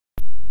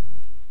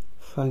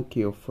Thank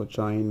you for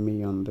joining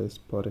me on this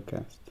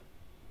podcast.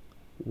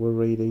 We're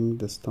reading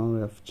the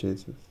story of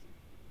Jesus.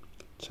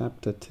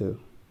 Chapter 2.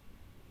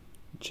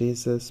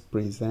 Jesus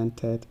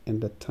presented in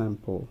the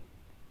temple.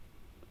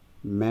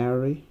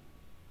 Mary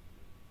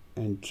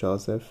and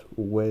Joseph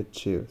were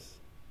Jews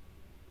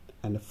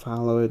and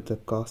followed the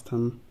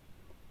custom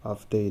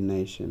of their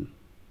nation.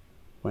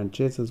 When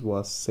Jesus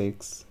was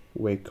 6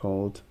 weeks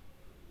old,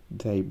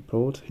 they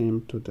brought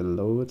him to the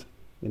Lord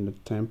in the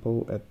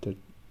temple at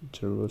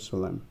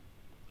Jerusalem.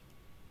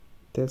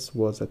 This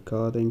was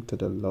according to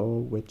the law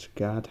which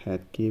God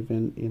had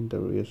given in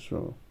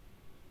Israel,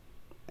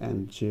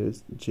 and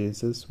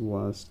Jesus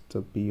was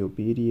to be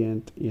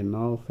obedient in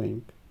all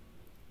things.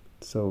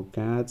 So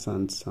God's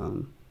own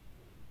Son,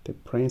 the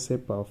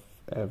principle of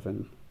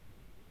heaven,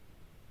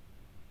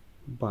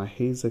 by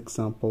his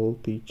example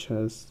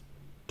teaches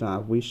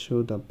that we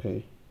should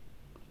obey.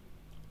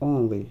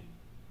 Only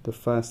the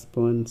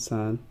firstborn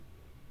son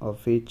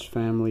of each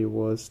family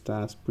was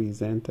thus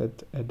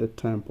presented at the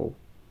temple.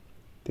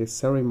 The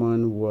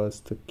ceremony was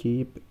to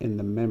keep in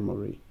the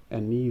memory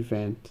an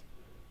event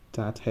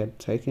that had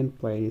taken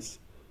place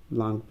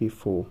long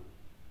before.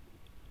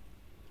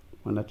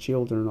 When the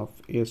children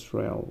of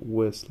Israel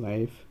were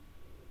slaves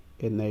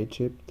in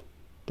Egypt,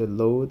 the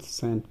Lord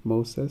sent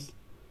Moses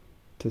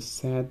to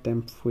set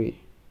them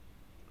free.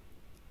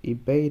 He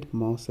bade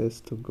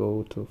Moses to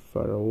go to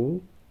Pharaoh,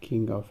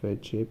 king of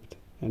Egypt,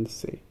 and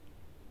say,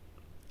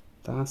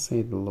 "Thus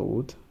said the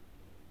Lord,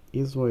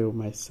 Israel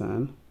my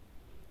son,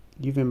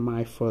 even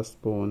my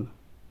firstborn,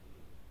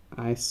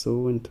 I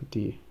sow unto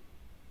thee.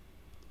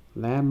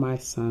 Let my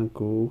son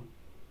go,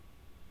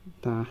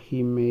 that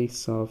he may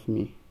serve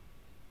me.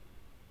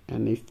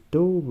 And if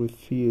thou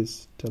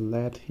refuse to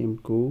let him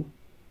go,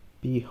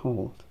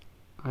 behold,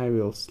 I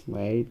will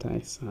slay thy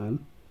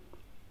son,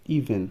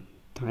 even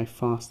thy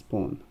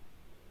firstborn."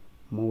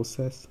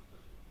 Moses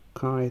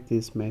carried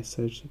this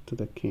message to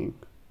the king,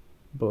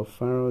 but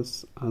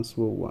Pharaoh's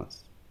answer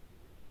was,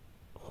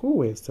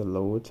 "Who is the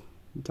Lord,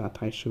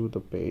 that I should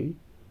obey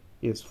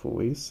his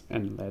voice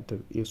and let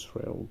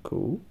Israel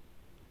go?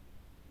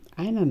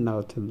 I know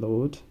not the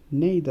Lord,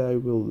 neither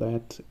will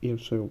let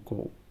Israel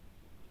go."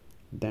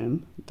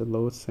 Then the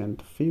Lord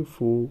sent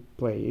fearful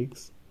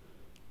plagues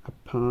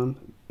upon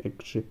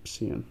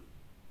Egyptians.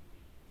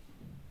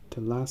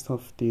 The last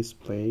of these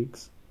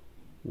plagues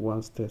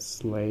was the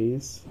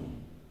slaying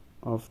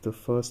of the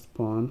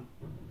firstborn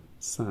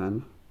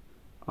son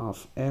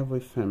of every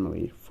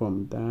family,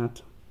 from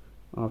that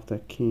of the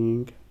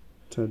king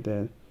to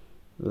the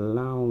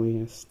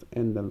lowliest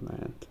in the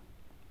land.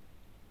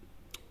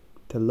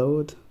 The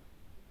Lord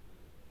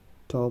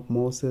told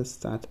Moses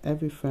that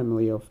every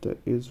family of the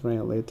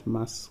Israelites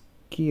must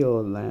kill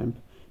a lamb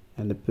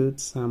and put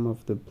some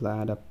of the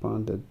blood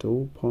upon the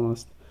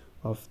doorpost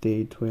of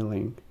their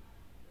dwelling.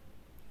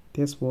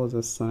 This was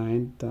a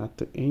sign that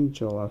the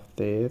angel of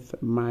death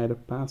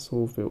might pass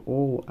over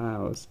all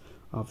hours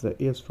of the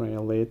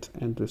Israelites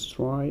and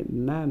destroy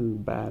none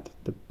but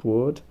the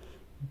poor,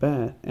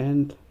 bad,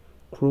 and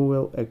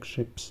cruel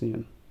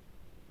Egyptian.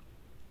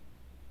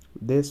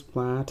 This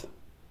blood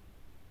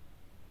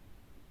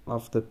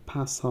of the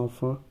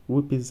Passover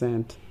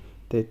represents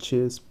the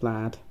Jews'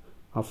 blood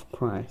of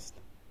Christ.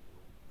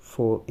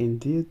 For in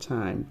due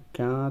time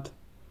God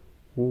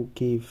will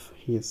give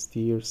his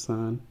dear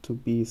Son to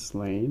be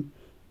slain,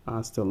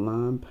 as the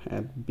lamb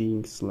had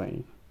been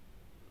slain,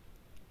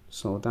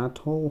 so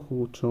that all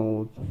who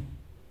should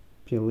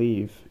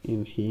believe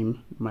in him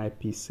might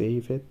be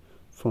saved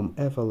from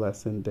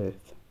everlasting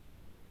death.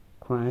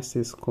 Christ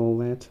is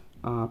called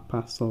our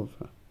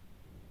Passover.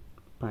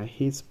 By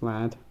his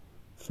blood,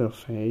 through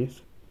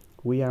faith,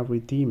 we are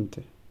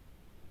redeemed.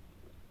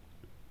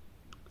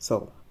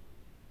 So,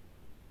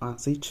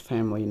 as each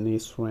family in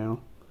Israel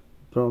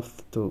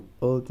brought the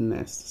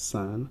oldest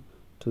son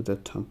to the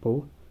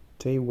temple,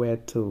 they were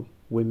to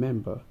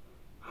remember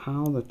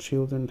how the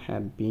children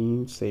had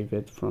been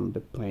saved from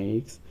the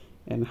plagues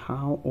and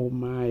how all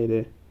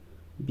might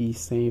be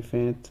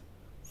saved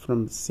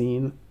from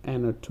sin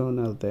and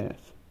eternal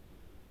death.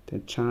 The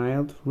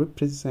child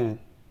presented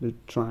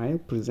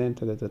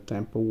at the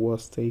temple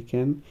was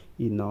taken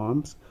in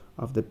arms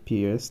of the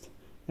priest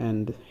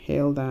and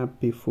held up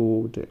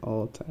before the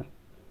altar.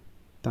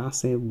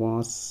 Thus it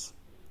was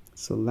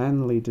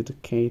solemnly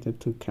dedicated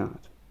to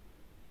God.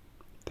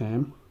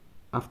 Then,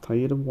 after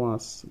it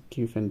was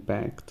given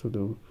back to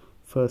the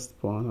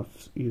firstborn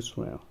of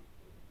Israel,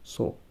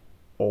 so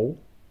all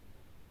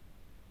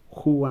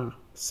who are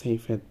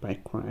saved by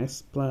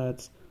Christ's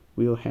blood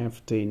will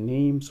have their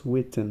names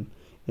written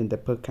in the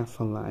book of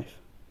life.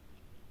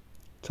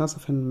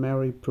 Joseph and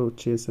Mary brought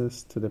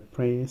Jesus to the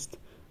priest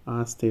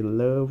as their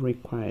law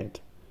required.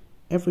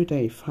 Every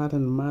day, father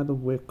and mother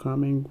were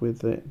coming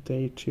with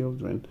their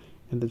children,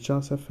 and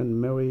Joseph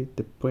and Mary,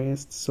 the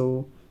priest,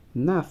 saw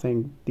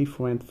nothing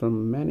different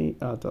from many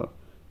other.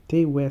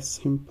 They were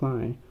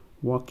simply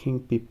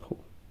working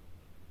people.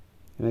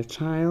 And the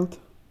child,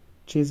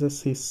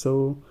 Jesus, he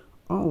saw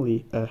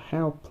only a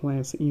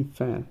helpless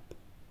infant.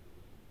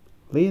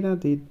 Little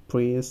did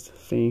priests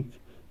think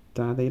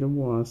that it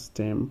was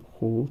them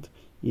who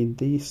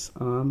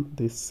disarmed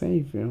the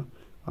Savior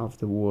of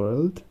the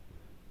world,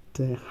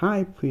 the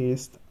high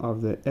priest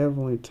of the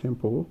heavenly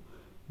temple,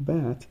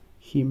 but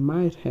he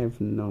might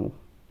have known.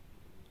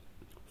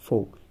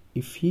 For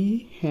if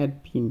he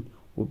had been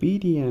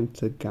obedient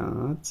to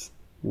God's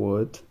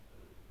word,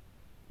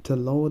 the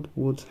Lord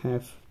would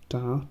have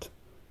taught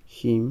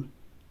him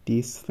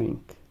this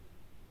thing.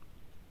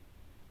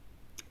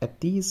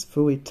 At this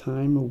very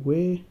time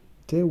where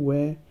there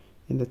were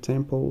in the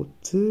temple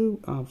two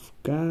of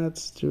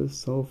God's true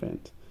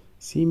servants,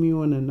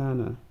 Simeon and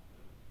Anna.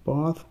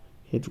 Both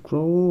had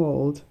grown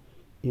old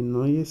in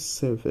his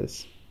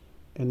service,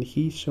 and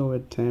he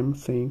showed them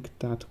things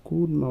that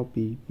could not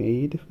be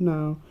made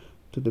now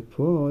to the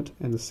proud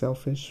and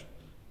selfish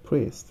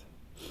priest.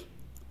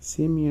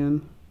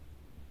 Simeon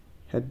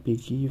had been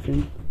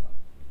given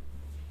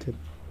the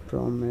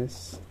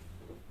promise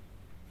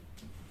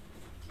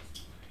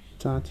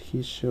that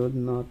he should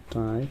not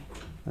die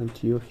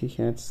until he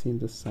had seen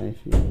the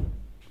Savior.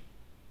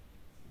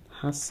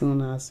 As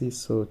soon as he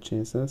saw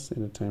Jesus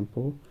in the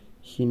temple,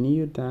 he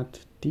knew that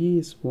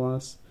this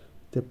was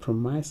the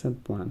promised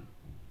one.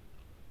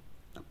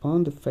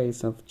 Upon the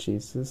face of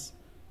Jesus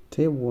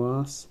there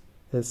was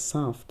a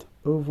soft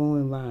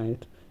heavenly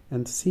light,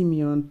 and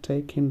Simeon,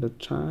 taking the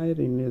child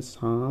in his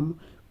arms,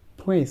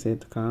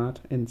 praised God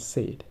and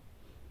said,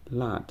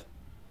 Lord,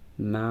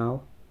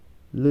 now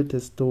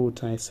lettest thou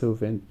thy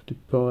servant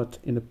depart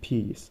in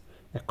peace,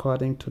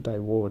 according to thy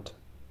word.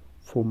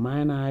 For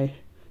mine eye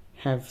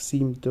have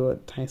seen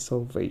thy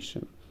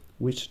salvation,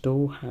 which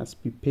thou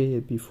hast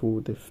prepared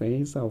before the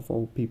face of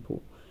all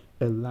people,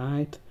 a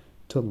light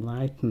to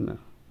lighten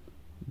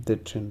the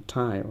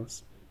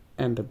Gentiles,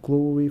 and the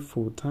glory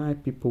for thy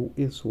people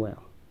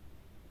Israel.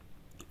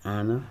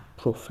 Anna,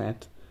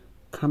 prophet,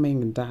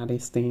 coming that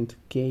instant,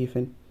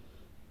 gave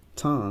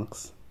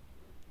thanks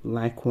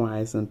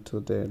likewise unto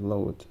the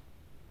Lord,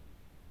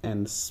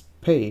 and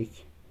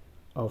spake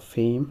of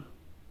him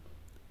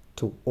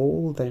to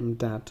all them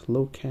that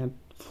looked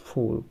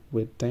for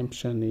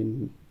redemption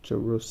in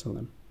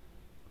Jerusalem.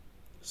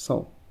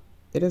 So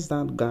it is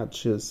that God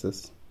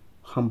chooses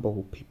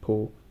humble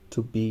people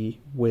to be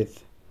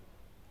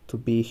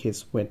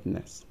his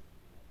witness.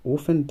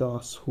 Often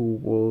those who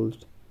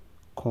would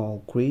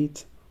call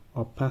great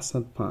or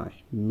passing by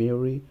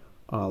Mary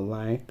are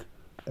like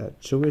a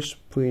Jewish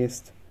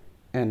priest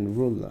and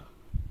ruler.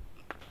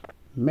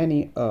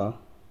 Many are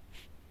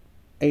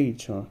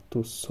eager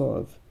to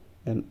serve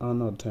and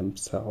honor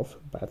themselves,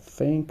 but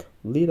think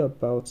little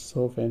about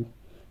serving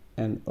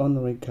and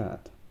honoring God.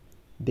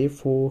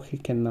 Therefore, he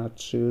cannot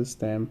choose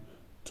them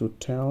to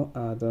tell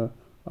others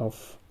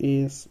of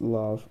his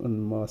love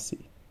and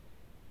mercy.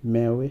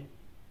 Mary,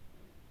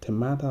 the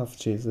mother of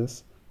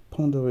Jesus,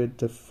 pondered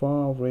the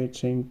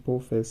far-reaching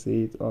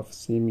prophecy of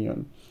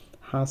Simeon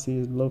as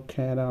he looked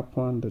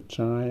upon the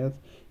child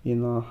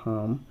in her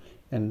arms,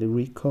 and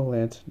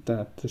recalled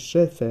that the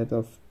shepherd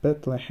of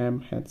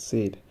Bethlehem had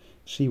said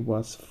she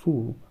was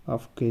full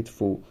of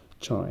grateful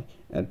joy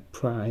and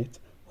bright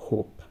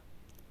hope.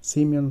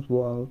 Simeon's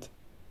word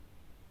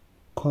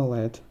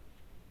called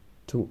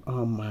to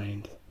her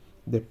mind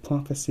the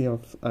prophecy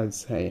of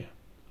Isaiah.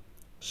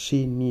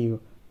 She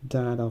knew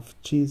that of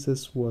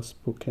Jesus was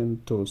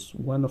spoken those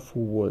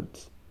wonderful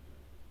words.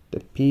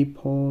 The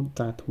people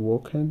that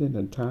walked in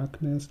the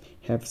darkness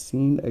have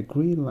seen a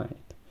great light.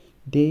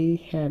 They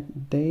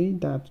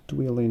that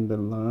dwell in the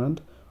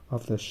land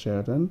of the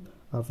shadow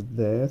of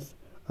death,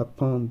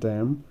 upon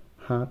them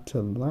hath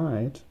the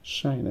light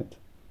shined.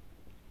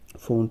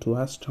 For unto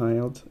us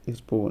child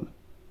is born,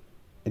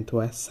 and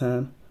to us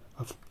son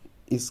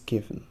is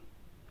given,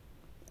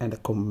 and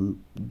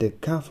the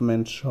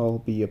government shall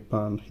be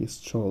upon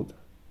his shoulder,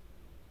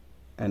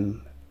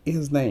 and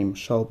his name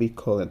shall be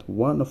called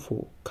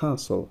Wonderful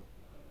Counsel,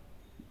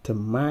 the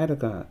Mighty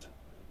God,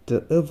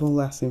 the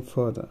Everlasting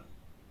Father,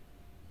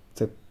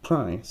 the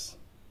Prince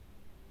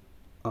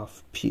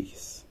of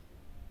Peace.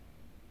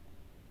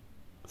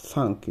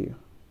 Thank you.